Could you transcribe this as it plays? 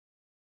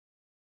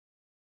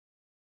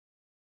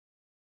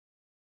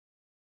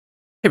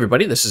Hey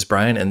everybody, this is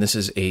Brian, and this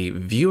is a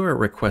viewer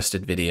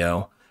requested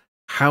video,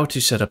 how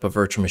to set up a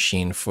virtual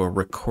machine for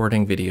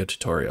recording video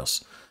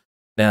tutorials.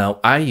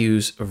 Now, I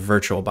use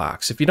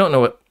VirtualBox. If you don't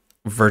know what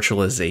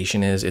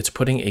virtualization is, it's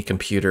putting a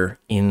computer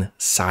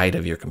inside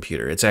of your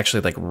computer. It's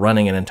actually like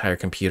running an entire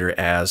computer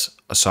as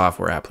a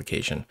software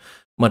application,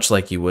 much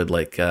like you would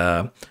like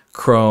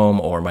Chrome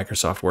or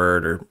Microsoft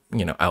Word or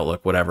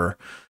Outlook, whatever.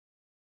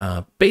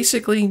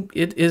 Basically,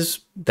 it is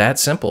that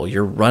simple.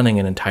 You're running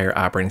an entire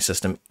operating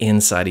system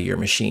inside of your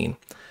machine.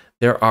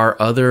 There are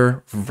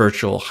other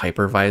virtual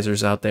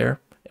hypervisors out there.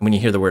 And when you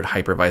hear the word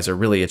hypervisor,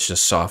 really it's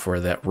just software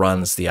that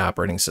runs the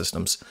operating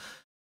systems.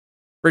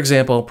 For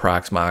example,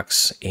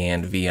 Proxmox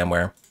and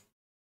VMware.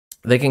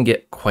 They can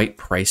get quite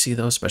pricey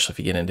though, especially if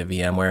you get into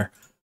VMware.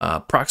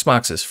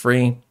 Proxmox is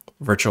free.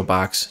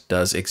 VirtualBox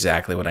does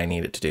exactly what I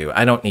need it to do.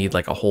 I don't need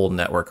like a whole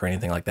network or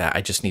anything like that.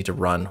 I just need to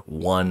run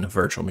one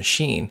virtual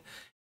machine.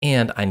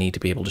 And I need to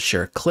be able to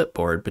share a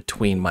clipboard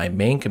between my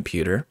main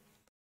computer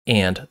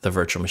and the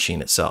virtual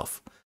machine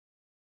itself.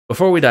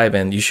 Before we dive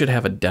in, you should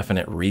have a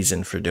definite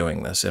reason for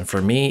doing this. And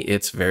for me,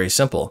 it's very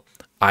simple.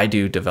 I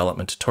do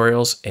development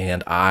tutorials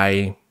and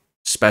I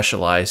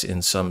specialize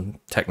in some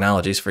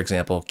technologies, for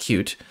example,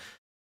 Qt,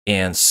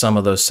 and some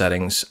of those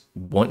settings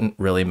wouldn't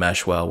really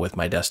mesh well with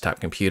my desktop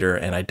computer,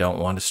 and I don't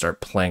want to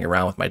start playing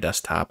around with my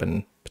desktop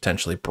and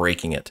potentially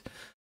breaking it.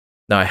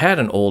 Now, I had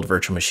an old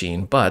virtual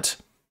machine, but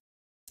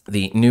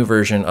the new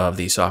version of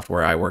the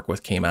software I work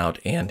with came out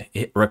and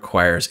it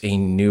requires a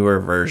newer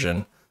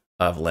version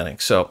of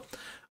Linux. So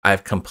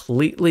I've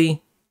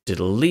completely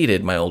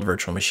deleted my old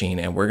virtual machine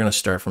and we're going to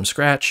start from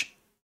scratch.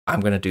 I'm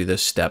going to do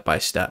this step by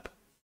step.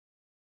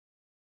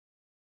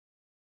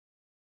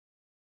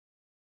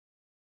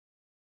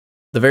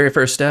 The very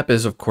first step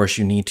is, of course,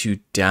 you need to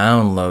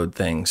download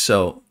things.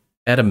 So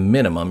at a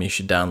minimum, you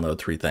should download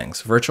 3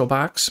 things.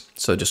 VirtualBox.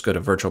 So just go to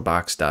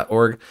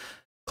virtualbox.org.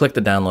 Click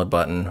the download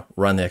button,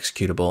 run the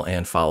executable,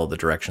 and follow the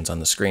directions on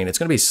the screen. It's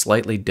going to be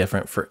slightly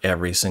different for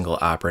every single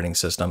operating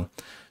system.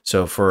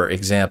 So for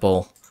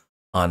example,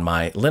 on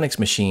my Linux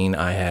machine,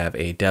 I have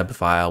a deb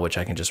file, which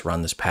I can just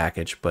run this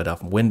package, but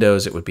on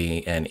Windows, it would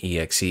be an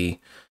exe.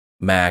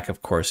 Mac,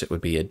 of course, it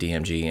would be a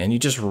DMG, and you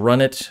just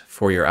run it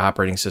for your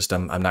operating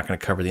system. I'm not going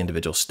to cover the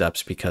individual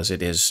steps because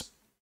it is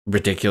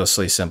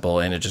ridiculously simple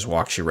and it just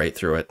walks you right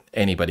through it.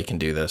 Anybody can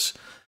do this.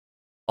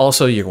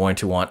 Also, you're going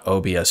to want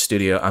OBS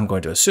Studio. I'm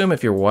going to assume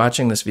if you're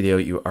watching this video,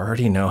 you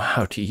already know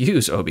how to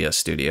use OBS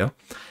Studio,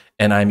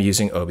 and I'm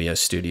using OBS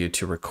Studio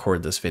to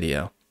record this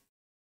video.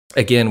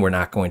 Again, we're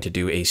not going to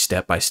do a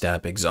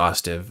step-by-step,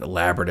 exhaustive,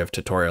 elaborative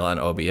tutorial on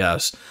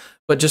OBS,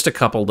 but just a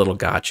couple little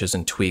gotchas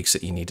and tweaks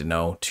that you need to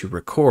know to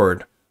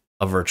record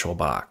a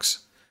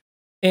VirtualBox.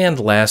 And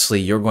lastly,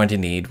 you're going to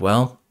need,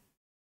 well,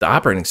 the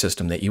operating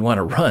system that you want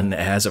to run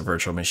as a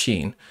virtual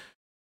machine.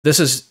 This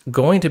is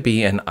going to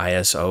be an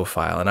ISO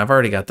file, and I've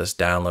already got this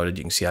downloaded.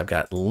 You can see I've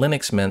got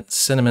Linux Mint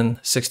Cinnamon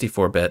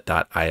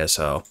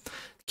 64-bit.iso.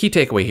 Key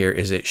takeaway here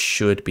is it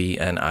should be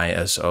an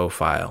ISO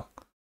file.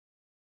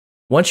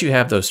 Once you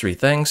have those 3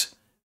 things,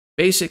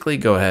 basically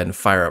go ahead and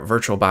fire up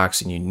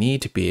VirtualBox, and you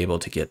need to be able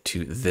to get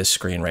to this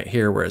screen right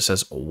here where it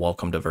says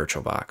Welcome to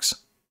VirtualBox.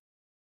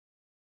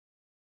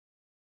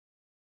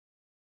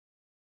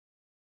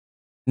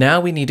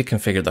 Now we need to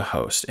configure the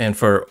host, and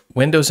for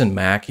Windows and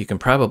Mac, you can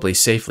probably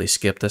safely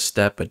skip this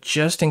step, but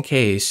just in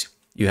case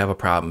you have a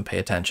problem, pay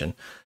attention.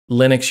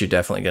 Linux, you're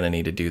definitely going to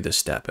need to do this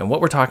step, and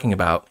what we're talking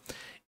about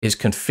is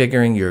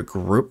configuring your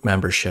group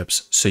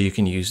memberships so you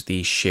can use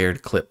the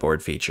shared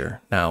clipboard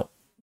feature. Now,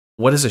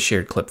 what is a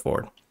shared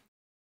clipboard?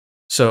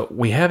 So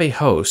we have a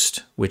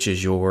host, which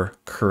is your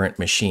current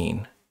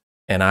machine,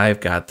 and I've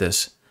got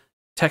this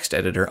text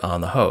editor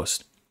on the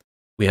host.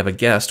 We have a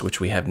guest, which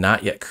we have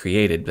not yet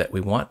created, that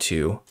we want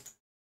to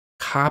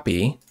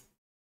copy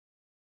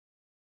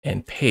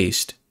and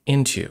paste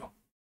into.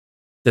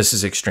 This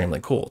is extremely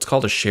cool. It's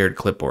called a shared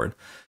clipboard.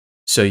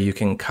 So you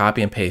can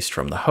copy and paste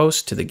from the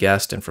host to the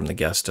guest and from the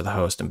guest to the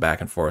host and back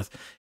and forth.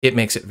 It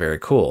makes it very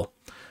cool.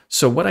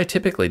 So what I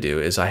typically do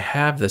is I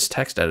have this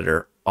text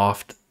editor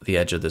off the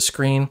edge of the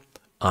screen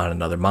on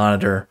another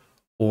monitor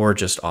or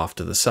just off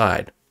to the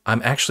side.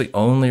 I'm actually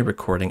only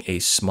recording a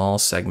small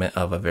segment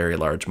of a very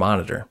large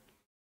monitor.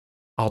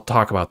 I'll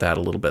talk about that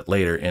a little bit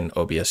later in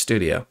OBS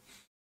Studio.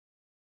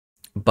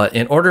 But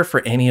in order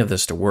for any of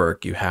this to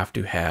work, you have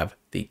to have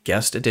the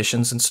guest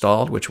editions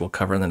installed, which we'll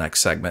cover in the next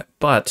segment.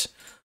 But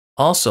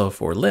also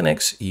for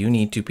Linux, you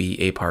need to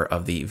be a part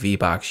of the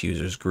VBox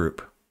users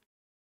group.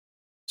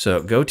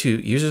 So go to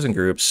users and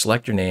groups,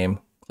 select your name,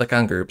 click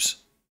on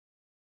groups,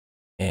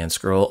 and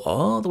scroll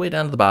all the way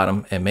down to the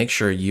bottom and make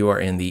sure you are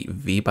in the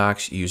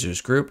VBox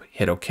users group,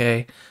 hit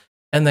OK,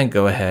 and then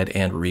go ahead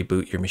and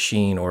reboot your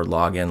machine or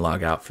log in,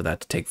 log out for that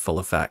to take full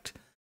effect.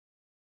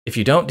 If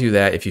you don't do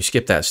that, if you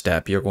skip that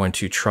step, you're going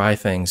to try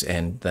things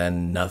and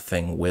then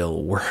nothing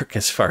will work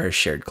as far as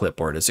shared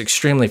clipboard. It's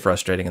extremely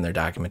frustrating and their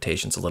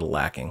documentation's a little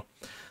lacking.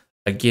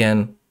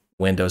 Again,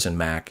 Windows and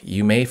Mac,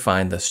 you may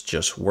find this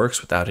just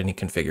works without any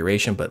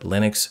configuration, but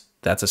Linux,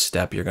 that's a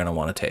step you're going to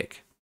want to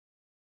take.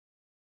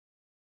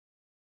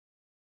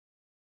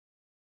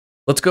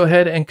 Let's go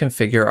ahead and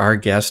configure our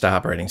guest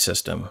operating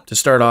system. To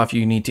start off,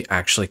 you need to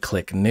actually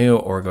click New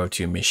or go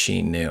to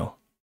Machine New.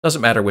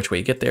 Doesn't matter which way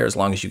you get there as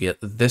long as you get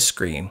this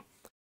screen.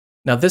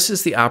 Now, this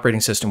is the operating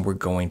system we're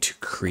going to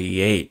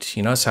create.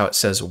 You notice how it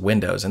says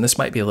Windows, and this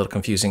might be a little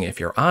confusing if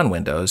you're on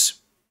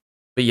Windows.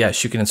 But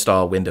yes, you can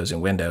install Windows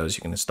in Windows,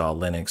 you can install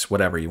Linux,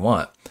 whatever you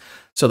want.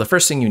 So the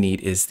first thing you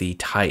need is the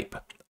type.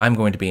 I'm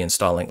going to be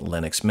installing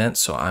Linux Mint,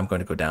 so I'm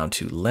going to go down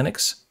to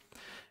Linux.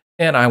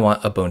 And I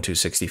want Ubuntu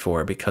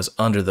 64 because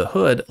under the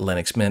hood,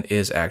 Linux Mint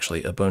is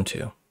actually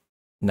Ubuntu.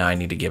 Now I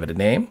need to give it a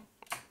name.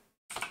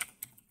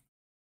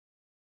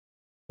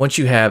 Once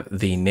you have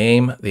the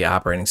name, the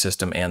operating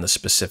system, and the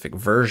specific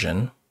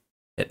version,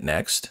 hit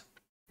Next.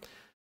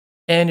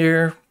 And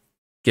you're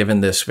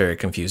given this very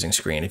confusing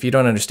screen. If you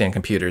don't understand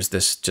computers,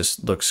 this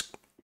just looks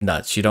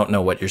nuts. You don't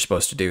know what you're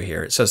supposed to do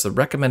here. It says the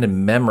recommended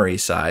memory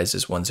size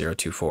is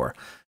 1024.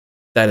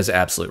 That is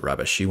absolute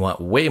rubbish. You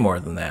want way more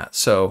than that.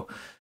 So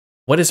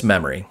what is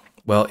memory?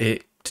 Well,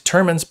 it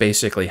determines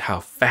basically how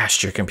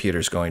fast your computer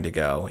is going to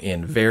go.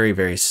 In very,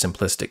 very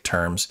simplistic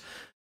terms,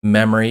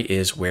 memory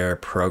is where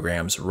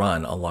programs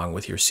run along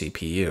with your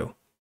CPU.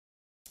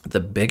 The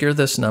bigger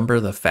this number,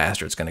 the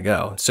faster it's going to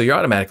go. So you're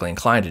automatically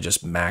inclined to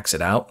just max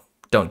it out.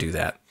 Don't do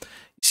that.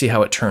 See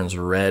how it turns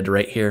red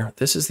right here?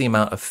 This is the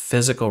amount of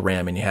physical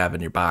RAM you have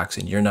in your box,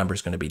 and your number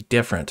is going to be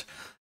different.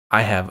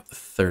 I have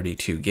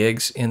 32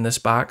 gigs in this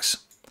box.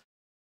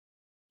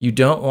 You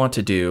don't want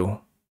to do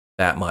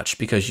that much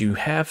because you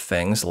have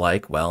things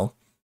like, well,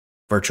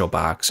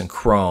 VirtualBox and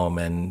Chrome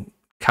and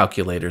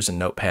calculators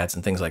and notepads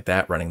and things like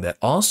that running that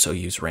also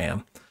use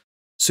RAM.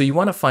 So you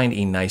want to find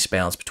a nice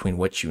balance between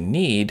what you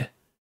need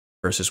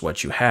versus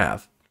what you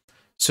have.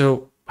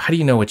 So how do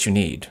you know what you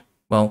need?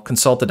 Well,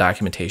 consult the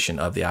documentation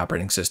of the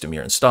operating system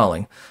you're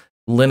installing.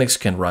 Linux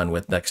can run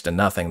with next to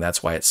nothing.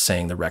 That's why it's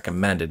saying the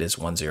recommended is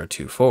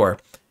 1024.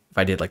 If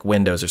I did like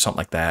Windows or something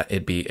like that,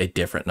 it'd be a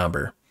different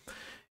number.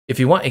 If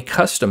you want a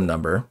custom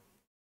number,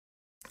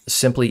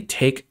 simply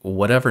take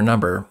whatever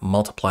number,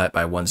 multiply it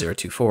by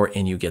 1024,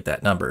 and you get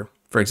that number.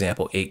 For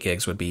example, 8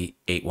 gigs would be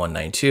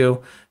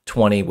 8192,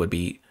 20 would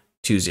be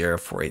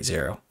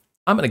 20480.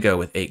 I'm going to go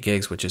with 8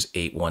 gigs, which is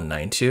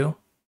 8192.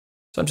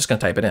 So I'm just going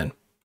to type it in.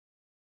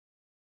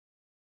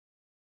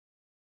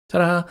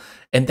 Ta-da!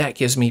 And that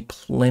gives me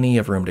plenty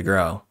of room to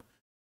grow.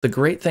 The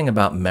great thing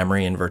about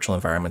memory in virtual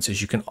environments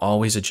is you can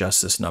always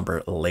adjust this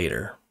number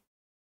later.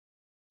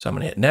 So I'm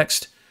going to hit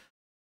Next.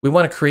 We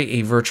want to create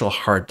a virtual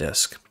hard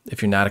disk.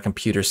 If you're not a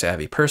computer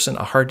savvy person,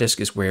 a hard disk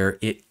is where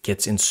it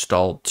gets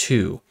installed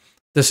to.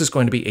 This is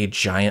going to be a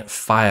giant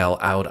file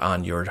out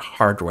on your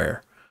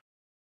hardware.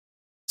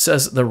 It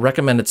says the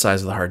recommended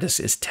size of the hard disk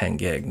is 10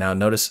 gig. Now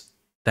notice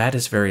that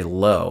is very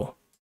low.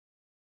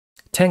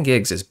 10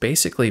 gigs is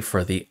basically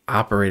for the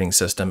operating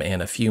system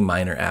and a few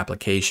minor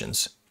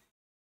applications.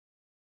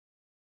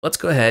 Let's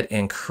go ahead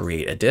and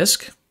create a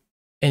disk,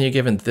 and you're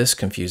given this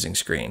confusing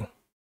screen.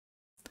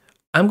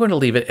 I'm going to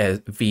leave it as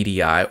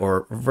VDI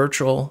or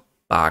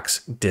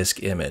VirtualBox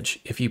Disk Image.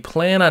 If you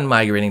plan on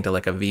migrating to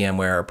like a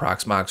VMware or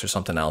Proxmox or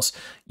something else,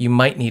 you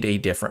might need a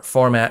different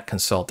format,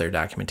 consult their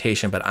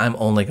documentation, but I'm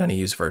only going to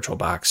use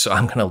VirtualBox, so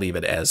I'm going to leave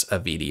it as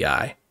a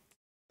VDI.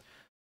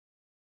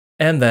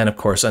 And then, of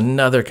course,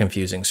 another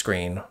confusing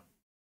screen,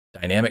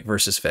 dynamic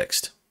versus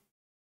fixed.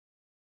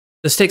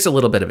 This takes a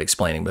little bit of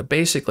explaining, but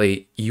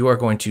basically you are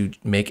going to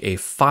make a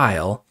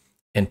file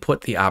and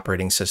put the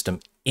operating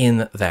system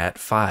in that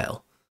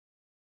file.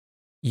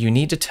 You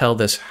need to tell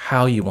this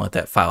how you want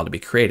that file to be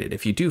created.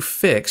 If you do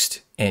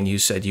fixed and you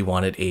said you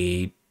wanted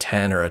a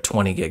 10 or a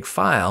 20 gig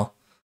file,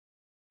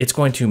 it's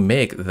going to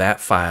make that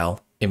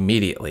file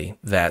immediately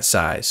that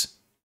size.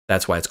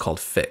 That's why it's called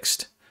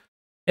fixed.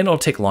 And it'll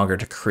take longer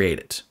to create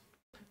it.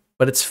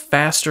 But it's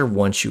faster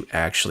once you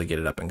actually get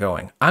it up and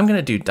going. I'm going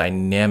to do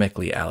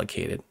dynamically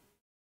allocated.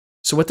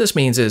 So what this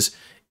means is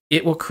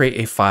it will create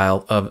a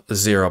file of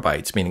 0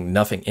 bytes, meaning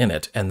nothing in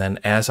it. And then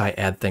as I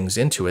add things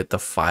into it, the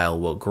file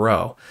will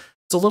grow.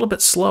 It's a little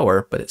bit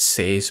slower, but it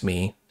saves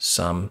me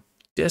some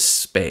disk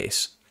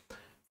space.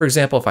 For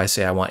example, if I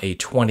say I want a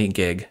 20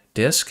 gig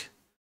disk,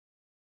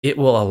 it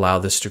will allow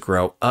this to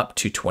grow up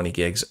to 20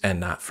 gigs and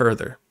not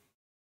further.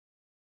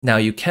 Now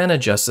you can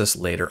adjust this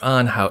later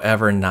on,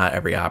 however, not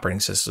every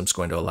operating system is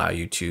going to allow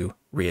you to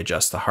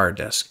readjust the hard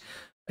disk.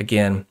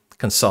 Again,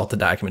 consult the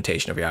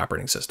documentation of your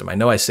operating system. I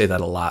know I say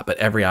that a lot, but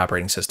every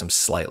operating system is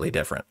slightly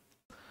different.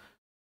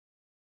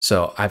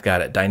 So I've got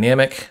it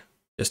dynamic,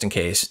 just in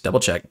case, double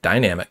check,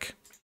 dynamic.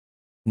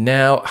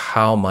 Now,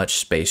 how much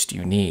space do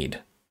you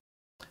need?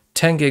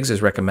 10 gigs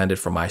is recommended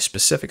for my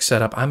specific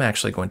setup. I'm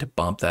actually going to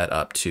bump that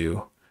up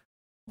to,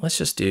 let's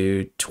just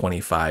do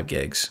 25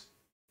 gigs.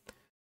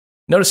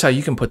 Notice how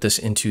you can put this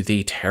into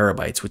the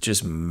terabytes, which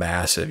is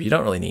massive. You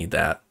don't really need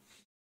that.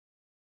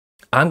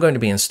 I'm going to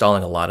be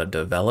installing a lot of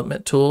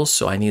development tools,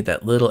 so I need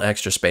that little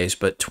extra space,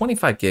 but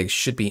 25 gigs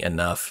should be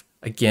enough.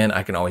 Again,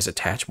 I can always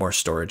attach more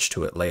storage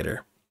to it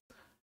later.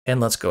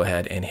 And let's go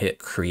ahead and hit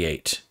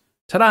create.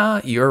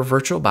 Ta-da! Your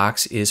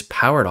VirtualBox is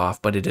powered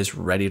off, but it is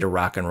ready to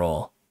rock and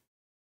roll.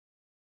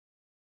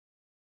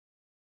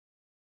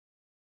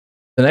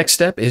 The next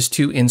step is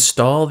to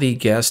install the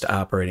guest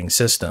operating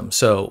system.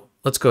 So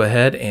let's go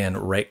ahead and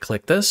right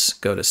click this,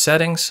 go to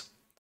settings.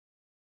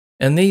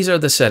 And these are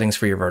the settings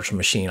for your virtual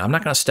machine. I'm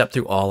not going to step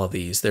through all of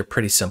these. They're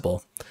pretty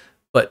simple,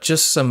 but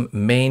just some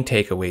main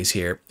takeaways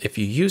here. If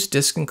you use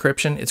disk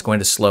encryption, it's going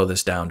to slow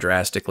this down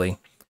drastically.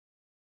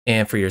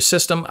 And for your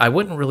system, I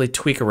wouldn't really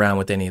tweak around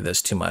with any of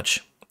this too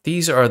much.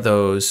 These are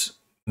those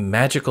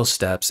magical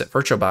steps that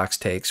VirtualBox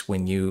takes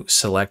when you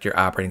select your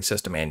operating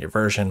system and your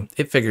version.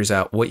 It figures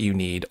out what you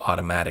need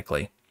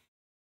automatically.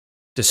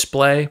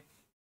 Display.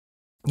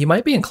 You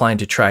might be inclined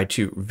to try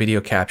to video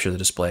capture the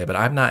display, but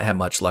I've not had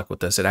much luck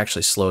with this. It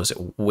actually slows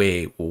it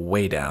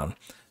way down.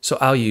 So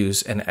I'll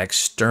use an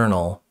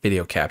external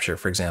video capture,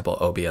 for example,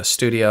 OBS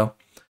Studio.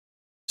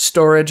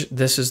 Storage,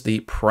 this is the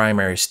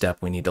primary step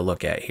we need to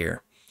look at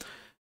here.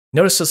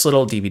 Notice this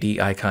little DVD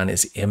icon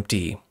is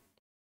empty.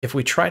 If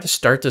we try to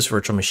start this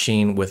virtual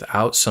machine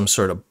without some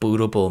sort of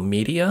bootable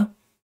media,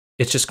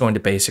 it's just going to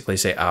basically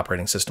say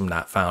operating system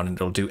not found, and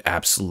it'll do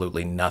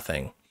absolutely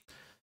nothing.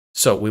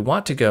 So we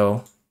want to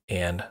go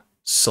and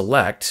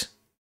select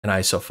an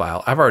ISO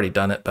file. I've already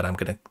done it, but I'm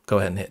going to go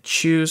ahead and hit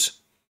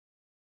choose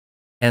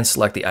and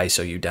select the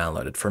ISO you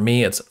downloaded. For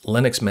me, it's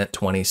Linux Mint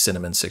 20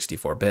 Cinnamon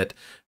 64-bit.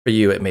 For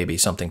you, it may be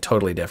something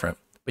totally different,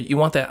 but you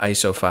want that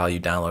ISO file you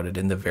downloaded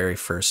in the very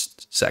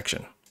first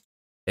section.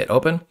 Hit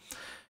open,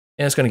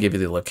 and it's going to give you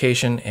the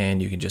location,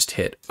 and you can just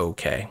hit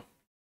OK.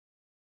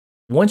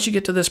 Once you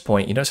get to this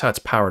point, you notice how it's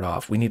powered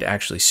off. We need to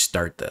actually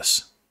start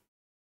this.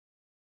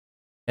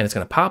 And it's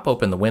going to pop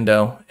open the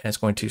window, and it's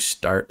going to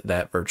start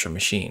that virtual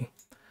machine.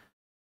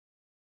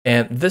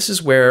 And this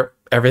is where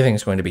everything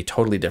is going to be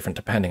totally different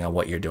depending on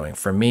what you're doing.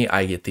 For me,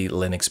 I get the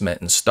Linux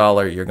Mint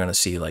installer. You're going to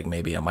see like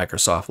maybe a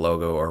Microsoft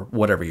logo or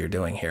whatever you're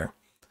doing here.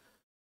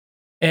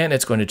 And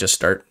it's going to just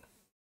start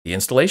the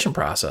installation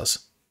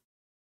process.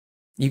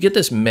 You get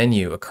this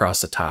menu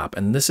across the top,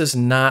 and this is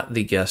not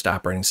the guest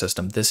operating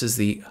system. This is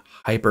the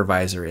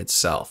hypervisor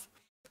itself.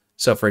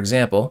 So for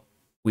example,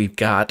 we've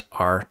got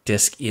our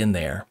disk in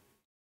there.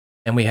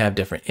 And we have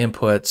different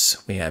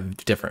inputs, we have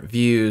different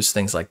views,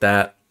 things like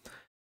that.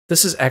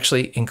 This is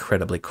actually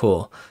incredibly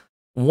cool.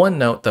 One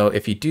note though,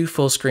 if you do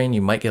full screen,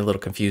 you might get a little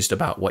confused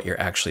about what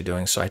you're actually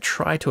doing. So I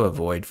try to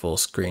avoid full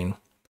screen.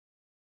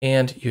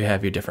 And you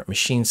have your different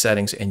machine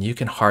settings, and you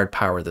can hard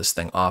power this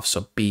thing off,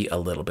 so be a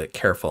little bit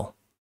careful.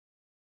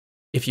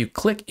 If you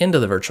click into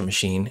the virtual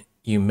machine,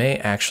 you may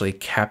actually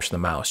capture the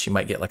mouse. You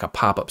might get like a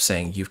pop-up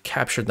saying you've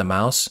captured the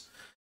mouse,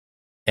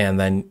 and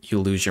then you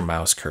lose your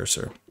mouse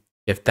cursor.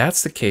 If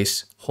that's the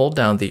case, hold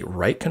down the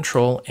right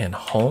control and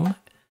home,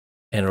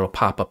 and it'll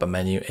pop up a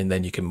menu, and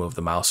then you can move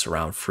the mouse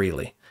around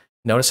freely.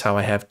 Notice how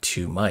I have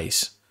two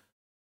mice.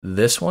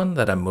 This one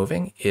that I'm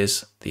moving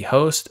is the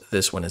host,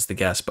 this one is the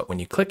guest, but when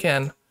you click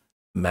in,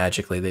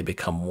 magically they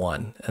become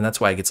one, and that's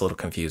why it gets a little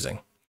confusing.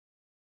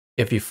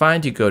 If you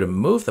find you go to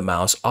move the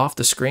mouse off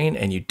the screen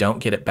and you don't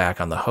get it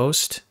back on the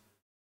host,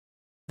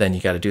 then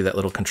you got to do that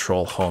little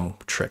control home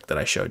trick that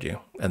I showed you,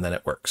 and then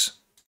it works.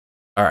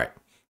 All right.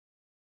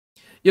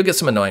 You'll get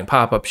some annoying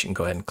pop-ups. You can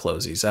go ahead and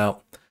close these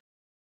out.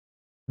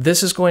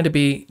 This is going to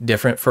be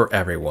different for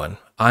everyone.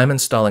 I'm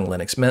installing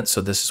Linux Mint, so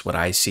this is what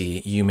I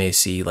see. You may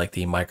see like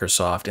the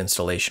Microsoft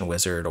installation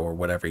wizard or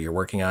whatever you're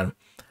working on.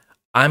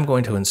 I'm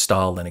going to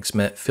install Linux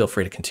Mint. Feel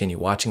free to continue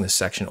watching this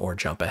section or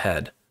jump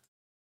ahead.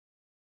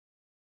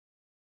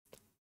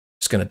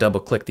 Just going to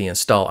double click the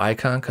install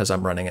icon because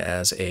I'm running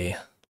as a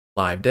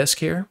live disk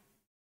here.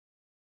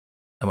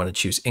 I'm going to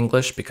choose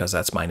English because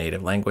that's my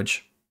native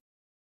language.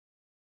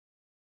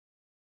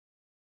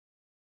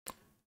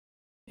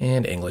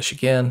 And English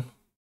again.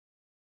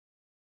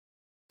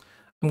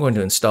 I'm going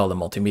to install the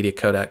multimedia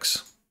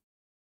codecs.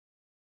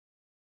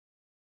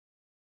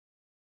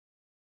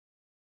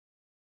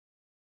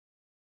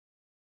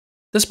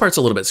 This part's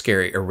a little bit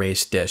scary,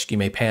 erase disk. You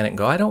may panic and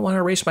go, I don't want to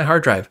erase my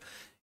hard drive.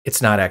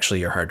 It's not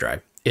actually your hard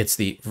drive. It's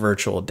the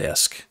virtual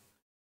disk.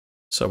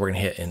 So we're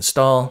going to hit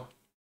install.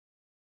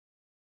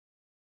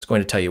 It's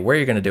going to tell you where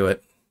you're going to do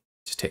it.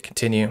 Just hit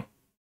continue.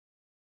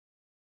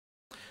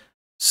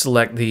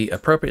 Select the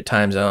appropriate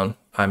time zone.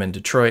 I'm in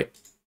Detroit.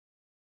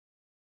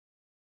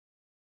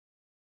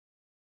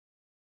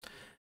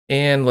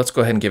 And let's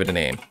go ahead and give it a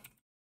name.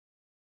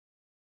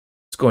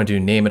 It's going to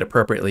name it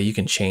appropriately. You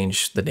can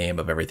change the name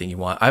of everything you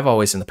want. I've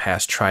always in the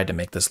past tried to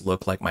make this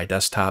look like my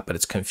desktop, but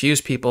it's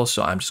confused people,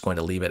 so I'm just going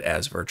to leave it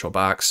as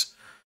VirtualBox.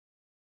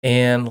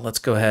 And let's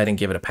go ahead and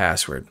give it a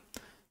password.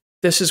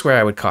 This is where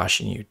I would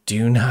caution you.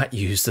 Do not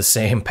use the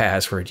same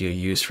password you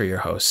use for your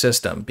host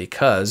system,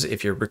 because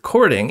if you're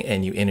recording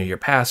and you enter your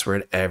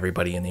password,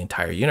 everybody in the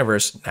entire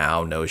universe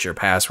now knows your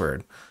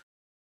password.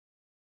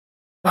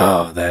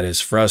 Oh, that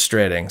is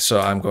frustrating. So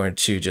I'm going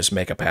to just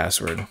make a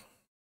password.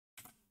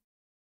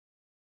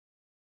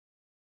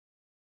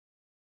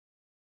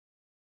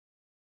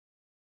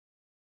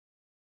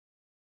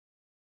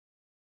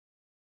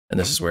 And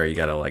this is where you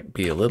gotta like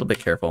be a little bit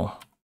careful.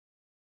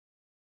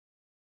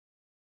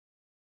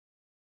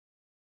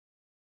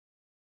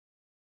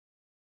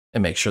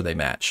 And make sure they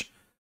match.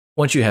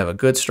 Once you have a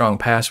good strong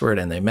password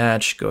and they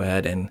match, go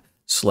ahead and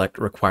select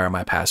require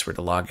my password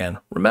to log in.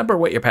 Remember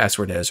what your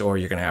password is, or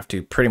you're going to have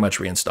to pretty much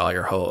reinstall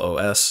your whole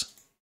OS.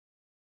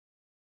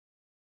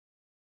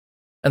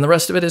 And the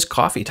rest of it is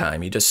coffee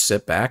time. You just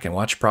sit back and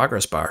watch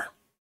progress bar.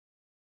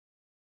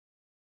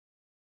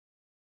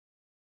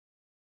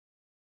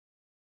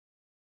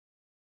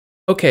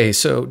 Okay,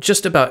 so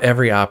just about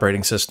every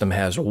operating system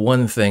has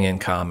one thing in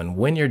common.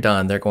 When you're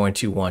done, they're going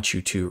to want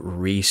you to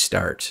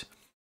restart.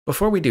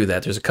 Before we do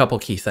that, there's a couple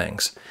key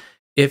things.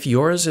 If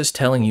yours is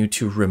telling you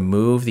to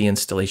remove the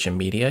installation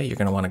media, you're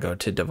going to want to go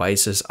to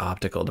Devices,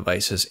 Optical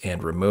Devices,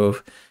 and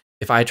Remove.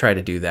 If I try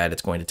to do that,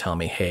 it's going to tell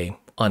me, hey,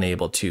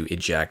 unable to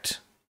eject,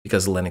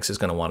 because Linux is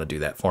going to want to do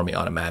that for me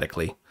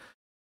automatically.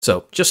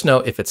 So just know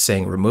if it's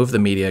saying remove the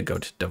media, go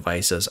to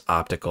Devices,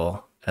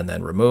 Optical, and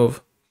then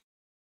Remove.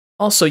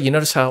 Also, you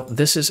notice how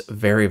this is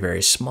very,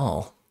 very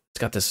small. It's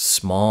got this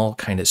small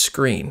kind of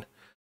screen.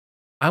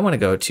 I want to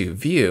go to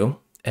View,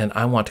 and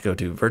I want to go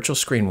to Virtual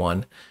Screen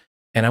 1,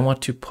 and I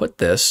want to put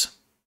this,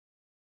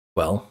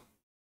 well,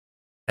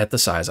 at the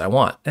size I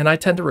want. And I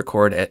tend to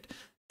record at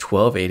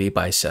 1280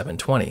 by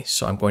 720,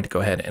 so I'm going to go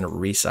ahead and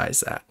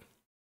resize that.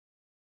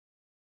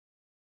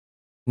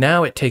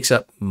 Now it takes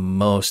up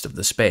most of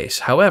the space.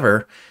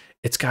 However,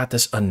 it's got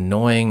this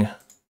annoying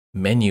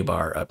menu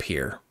bar up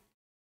here.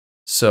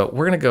 So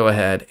we're going to go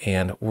ahead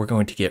and we're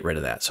going to get rid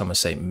of that. So I'm going to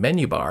say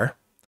menu bar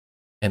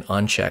and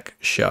uncheck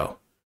show.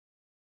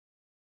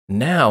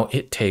 Now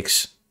it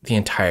takes the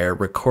entire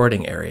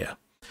recording area.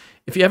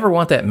 If you ever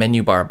want that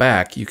menu bar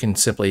back, you can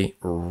simply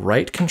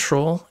right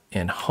control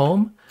and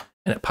home,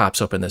 and it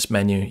pops open this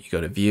menu. You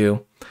go to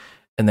view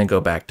and then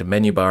go back to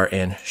menu bar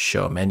and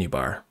show menu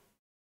bar.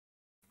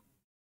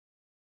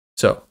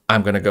 So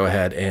I'm going to go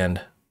ahead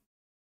and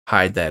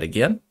hide that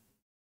again.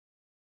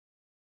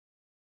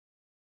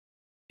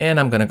 And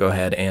I'm going to go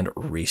ahead and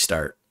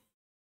restart.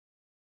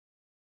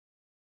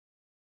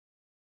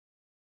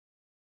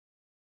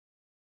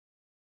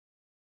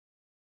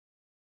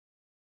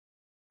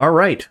 All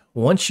right,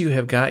 once you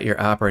have got your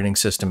operating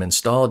system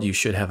installed, you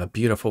should have a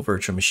beautiful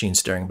virtual machine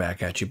staring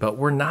back at you, but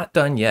we're not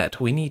done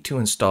yet. We need to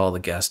install the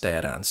guest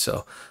add-ons.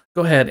 So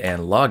go ahead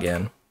and log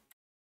in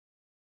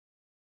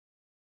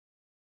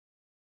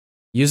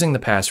using the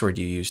password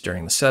you used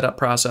during the setup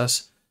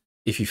process.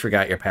 If you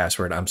forgot your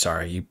password, I'm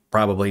sorry, you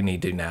probably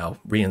need to now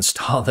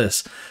reinstall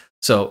this.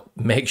 So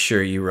make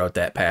sure you wrote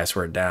that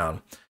password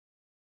down.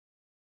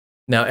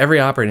 Now, every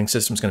operating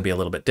system is going to be a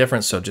little bit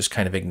different, so just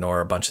kind of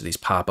ignore a bunch of these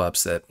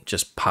pop-ups that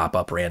just pop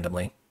up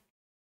randomly.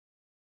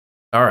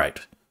 All right.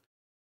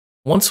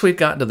 Once we've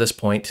gotten to this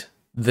point,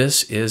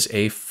 this is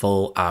a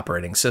full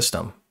operating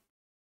system.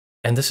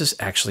 And this is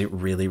actually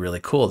really, really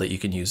cool that you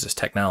can use this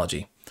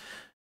technology.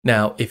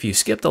 Now, if you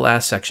skip the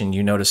last section,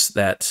 you notice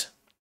that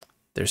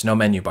there's no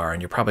menu bar,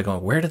 and you're probably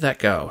going, where did that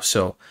go?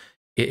 So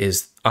it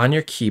is on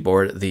your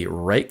keyboard, the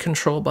right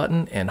control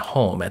button and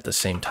home at the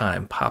same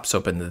time pops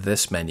open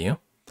this menu.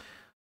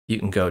 You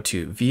can go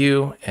to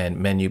view and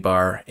menu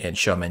bar and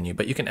show menu,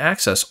 but you can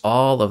access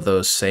all of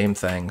those same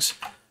things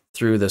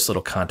through this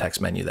little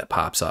context menu that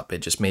pops up. It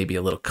just may be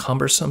a little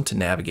cumbersome to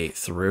navigate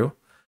through.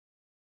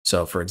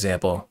 So for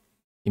example,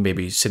 you may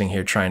be sitting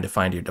here trying to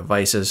find your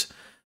devices,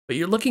 but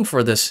you're looking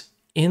for this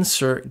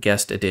Insert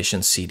Guest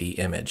Edition CD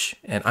image,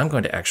 and I'm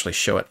going to actually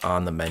show it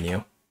on the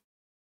menu.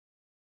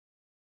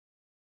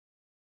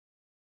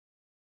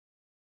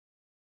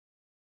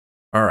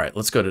 All right,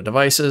 let's go to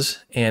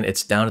Devices, and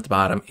it's down at the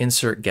bottom,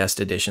 Insert Guest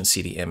Edition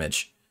CD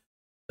image.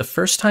 The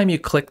first time you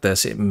click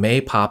this, it may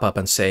pop up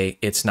and say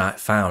it's not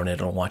found, and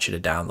it'll want you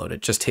to download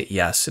it. Just hit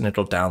yes, and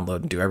it'll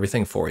download and do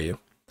everything for you.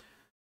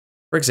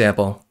 For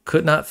example,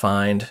 could not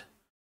find,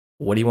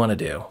 what do you want to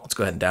do? Let's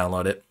go ahead and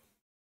download it.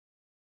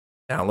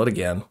 Download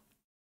again.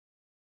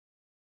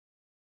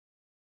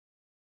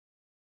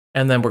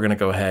 And then we're going to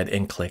go ahead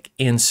and click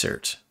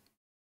Insert.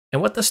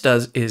 And what this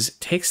does is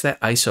takes that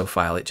ISO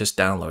file it just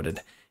downloaded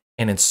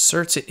and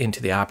inserts it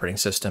into the operating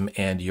system,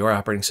 and your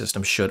operating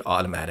system should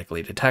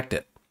automatically detect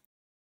it.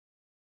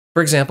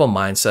 For example,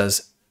 mine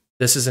says,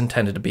 this is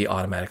intended to be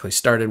automatically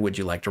started. Would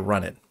you like to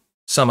run it?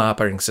 Some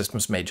operating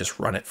systems may just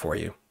run it for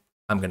you.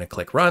 I'm going to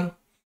click Run,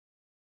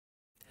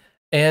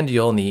 and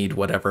you'll need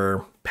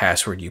whatever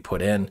password you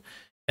put in.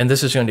 And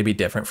this is going to be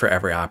different for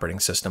every operating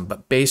system,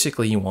 but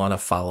basically you want to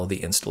follow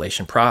the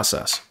installation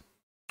process.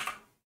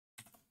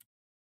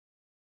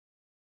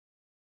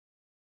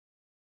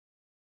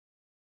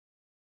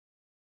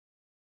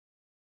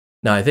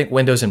 Now, I think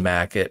Windows and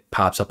Mac, it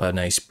pops up a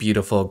nice,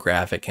 beautiful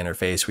graphic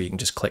interface where you can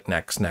just click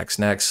next, next,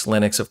 next.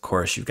 Linux, of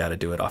course, you've got to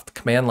do it off the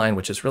command line,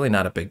 which is really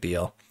not a big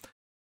deal.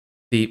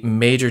 The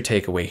major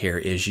takeaway here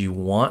is you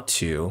want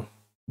to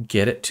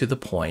get it to the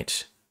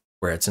point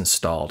where it's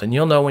installed. And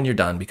you'll know when you're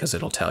done because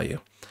it'll tell you.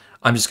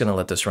 I'm just going to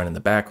let this run in the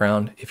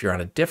background. If you're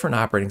on a different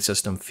operating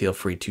system, feel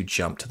free to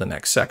jump to the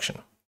next section.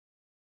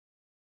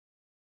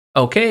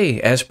 Okay,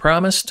 as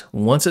promised,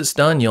 once it's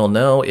done, you'll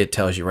know it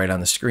tells you right on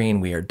the screen,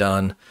 we are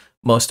done.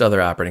 Most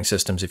other operating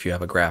systems, if you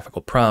have a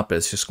graphical prompt,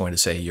 it's just going to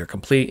say you're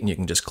complete and you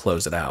can just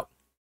close it out.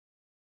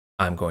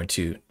 I'm going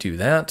to do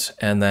that,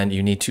 and then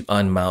you need to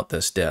unmount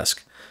this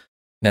disk.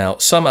 Now,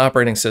 some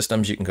operating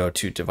systems, you can go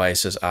to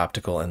Devices,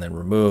 Optical, and then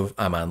Remove.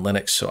 I'm on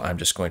Linux, so I'm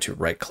just going to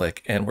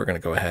right-click, and we're going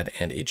to go ahead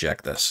and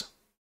eject this.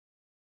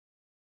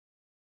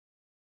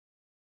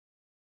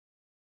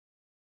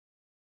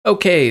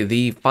 Okay,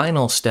 the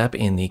final step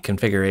in the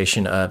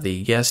configuration of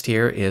the guest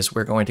here is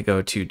we're going to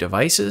go to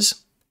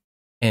Devices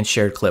and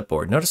Shared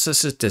Clipboard. Notice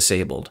this is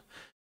disabled.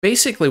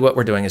 Basically, what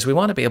we're doing is we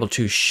want to be able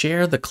to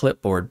share the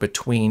clipboard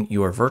between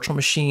your virtual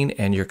machine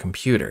and your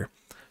computer.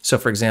 So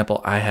for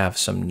example, I have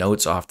some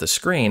notes off the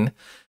screen.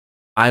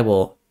 I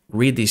will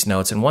read these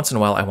notes, and once in a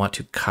while, I want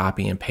to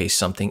copy and paste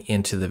something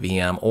into the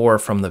VM or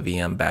from the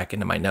VM back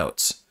into my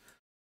notes.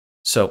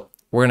 So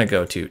we're going to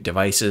go to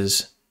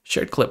Devices,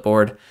 Shared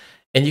Clipboard,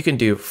 and you can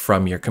do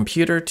from your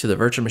computer to the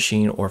virtual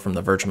machine or from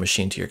the virtual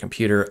machine to your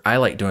computer. I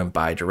like doing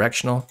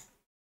bi-directional.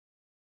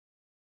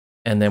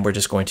 And then we're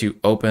just going to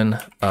open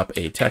up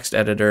a text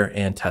editor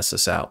and test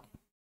this out.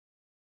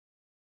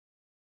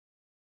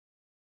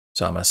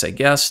 So I'm going to say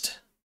guest,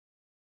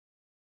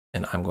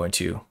 and I'm going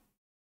to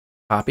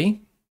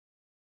copy,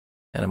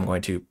 and I'm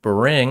going to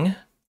bring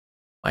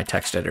my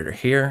text editor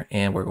here,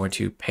 and we're going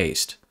to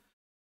paste.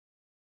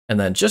 And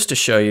then just to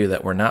show you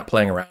that we're not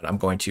playing around, I'm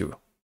going to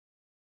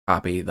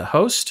copy the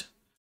host,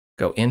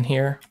 go in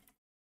here,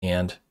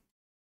 and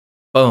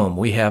boom,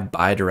 we have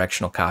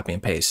bi-directional copy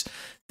and paste.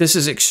 This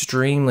is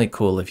extremely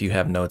cool if you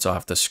have notes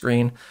off the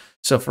screen.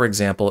 So for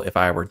example, if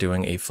I were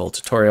doing a full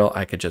tutorial,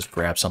 I could just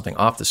grab something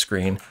off the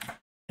screen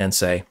and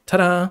say,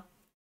 ta-da!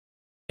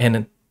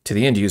 And to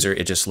the end user,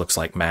 it just looks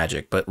like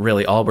magic, but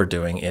really all we're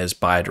doing is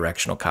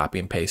bi-directional copy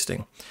and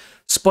pasting.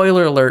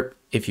 Spoiler alert,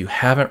 if you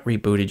haven't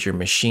rebooted your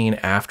machine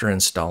after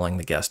installing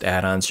the guest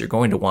add-ons, you're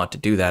going to want to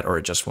do that or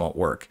it just won't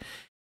work.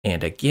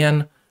 And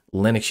again,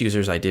 Linux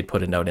users, I did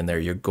put a note in there,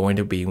 you're going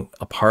to be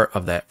a part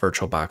of that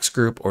VirtualBox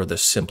group or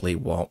this simply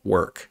won't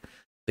work.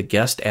 The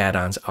guest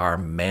add-ons are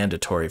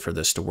mandatory for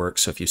this to work,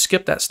 so if you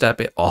skip that step,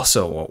 it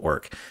also won't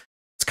work.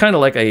 It's kind of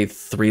like a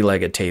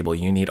three-legged table.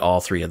 You need all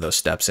three of those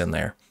steps in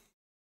there.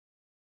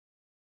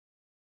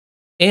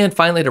 And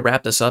finally, to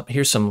wrap this up,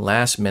 here's some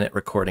last-minute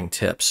recording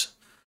tips.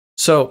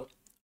 So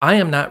I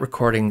am not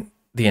recording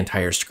the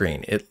entire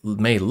screen. It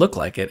may look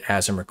like it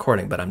as I'm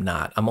recording, but I'm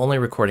not. I'm only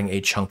recording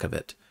a chunk of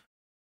it.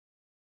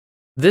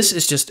 This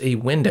is just a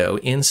window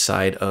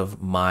inside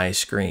of my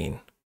screen.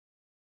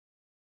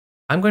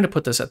 I'm going to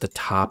put this at the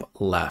top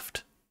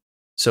left.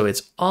 So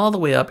it's all the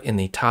way up in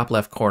the top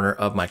left corner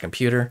of my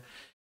computer.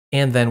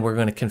 And then we're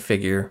going to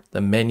configure the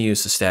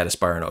menus, the status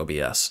bar, and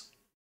OBS.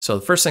 So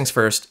the first things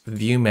first,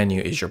 view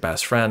menu is your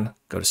best friend.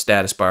 Go to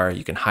status bar,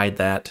 you can hide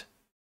that.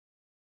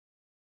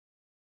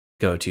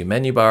 Go to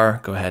menu bar,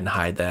 go ahead and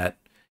hide that.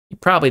 You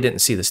probably didn't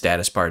see the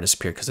status bar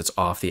disappear because it's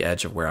off the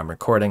edge of where I'm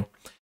recording.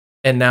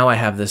 And now I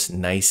have this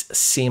nice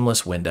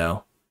seamless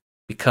window.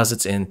 Because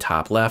it's in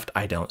top left,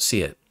 I don't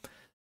see it.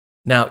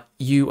 Now,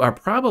 you are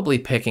probably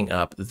picking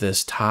up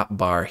this top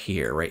bar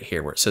here, right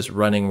here, where it says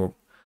running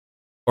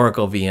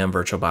Oracle VM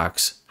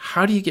VirtualBox.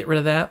 How do you get rid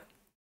of that?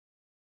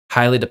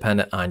 Highly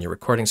dependent on your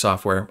recording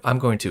software. I'm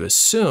going to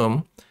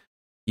assume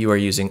you are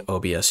using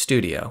OBS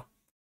Studio.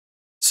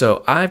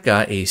 So I've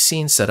got a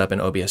scene set up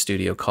in OBS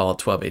Studio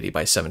called 1280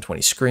 by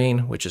 720 screen,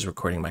 which is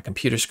recording my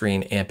computer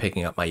screen and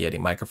picking up my Yeti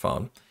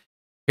microphone.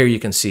 Here you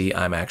can see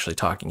I'm actually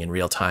talking in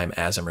real time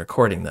as I'm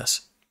recording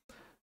this.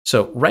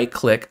 So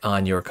right-click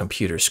on your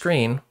computer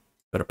screen,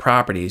 go to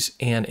Properties,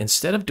 and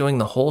instead of doing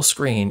the whole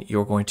screen,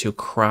 you're going to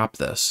crop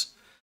this.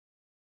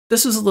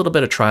 This is a little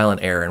bit of trial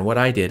and error, and what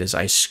I did is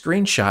I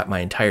screenshot my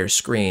entire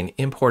screen,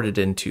 imported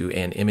it into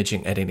an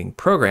imaging editing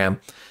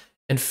program,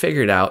 and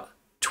figured out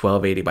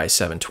 1280 by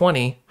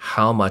 720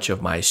 how much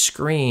of my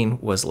screen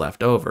was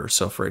left over.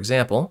 So for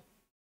example,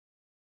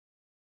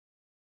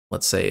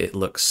 let's say it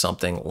looks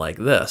something like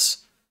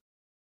this.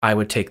 I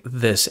would take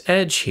this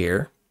edge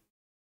here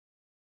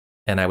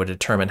and I would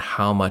determine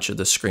how much of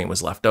the screen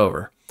was left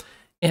over.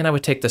 And I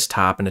would take this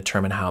top and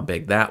determine how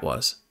big that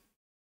was.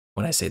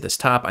 When I say this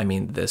top, I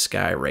mean this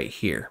guy right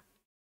here.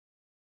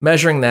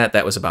 Measuring that,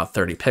 that was about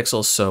 30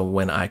 pixels. So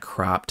when I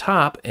crop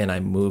top and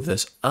I move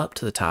this up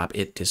to the top,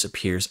 it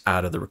disappears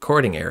out of the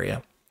recording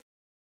area.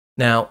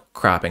 Now,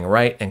 cropping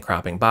right and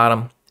cropping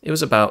bottom, it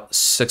was about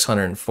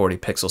 640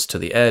 pixels to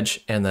the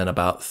edge and then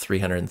about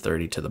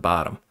 330 to the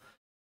bottom.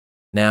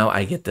 Now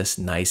I get this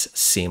nice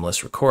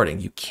seamless recording.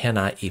 You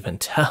cannot even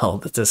tell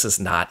that this is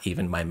not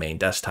even my main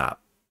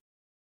desktop.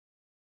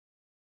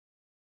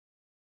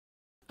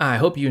 I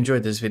hope you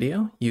enjoyed this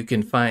video. You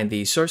can find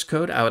the source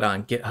code out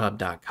on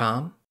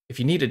github.com. If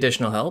you need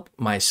additional help,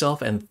 myself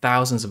and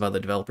thousands of other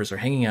developers are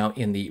hanging out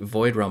in the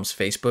Void Realms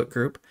Facebook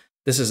group.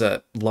 This is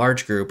a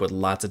large group with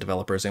lots of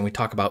developers, and we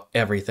talk about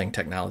everything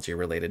technology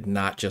related,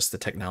 not just the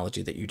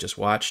technology that you just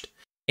watched.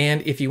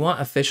 And if you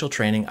want official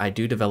training, I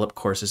do develop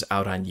courses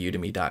out on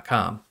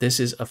udemy.com. This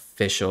is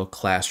official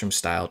classroom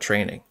style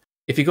training.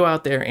 If you go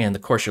out there and the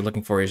course you're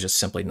looking for is just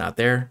simply not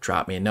there,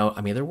 drop me a note.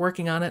 I'm either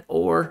working on it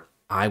or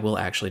I will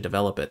actually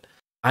develop it.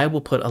 I will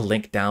put a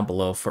link down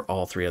below for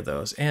all three of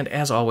those. And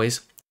as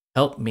always,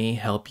 help me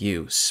help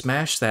you.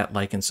 Smash that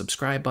like and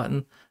subscribe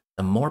button.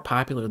 The more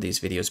popular these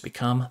videos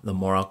become, the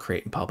more I'll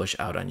create and publish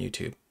out on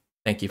YouTube.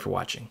 Thank you for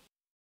watching.